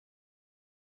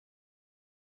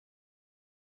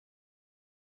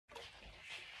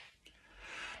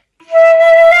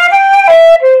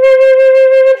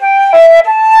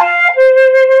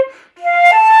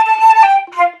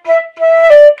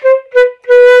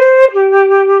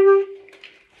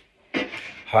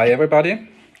Hi everybody.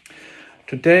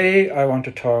 Today I want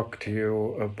to talk to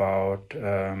you about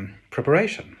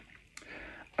preparation.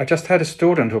 I just had a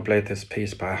student who played this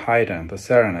piece by Haydn, the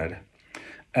Serenade,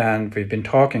 and we've been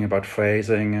talking about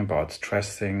phrasing, about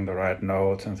stressing the right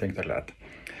notes and things like that.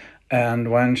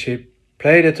 And when she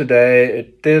played it today,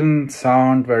 it didn't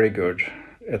sound very good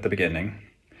at the beginning.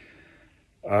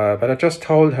 But I just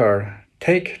told her,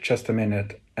 take just a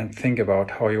minute and think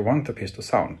about how you want the piece to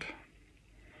sound.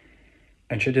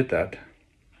 And she did that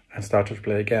and started to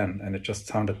play again, and it just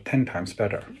sounded 10 times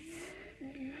better.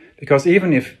 Because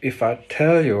even if I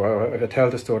tell you, or if I tell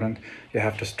the student, you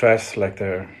have to stress like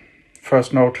the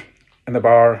first note in the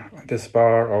bar, this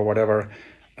bar, or whatever,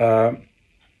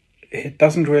 it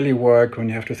doesn't really work when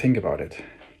you have to think about it.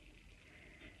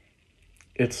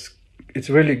 It's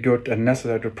really good and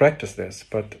necessary to practice this,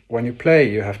 but when you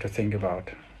play, you have to think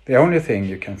about. The only thing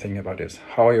you can think about is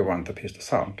how you want the piece to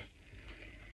sound.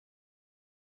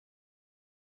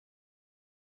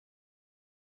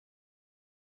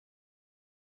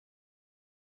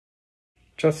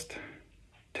 Just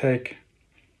take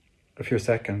a few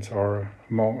seconds or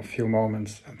a few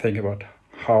moments and think about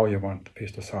how you want the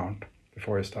piece to sound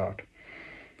before you start.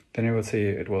 Then you will see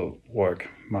it will work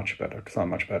much better,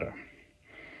 sound much better.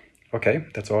 Okay,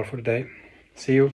 that's all for today. See you.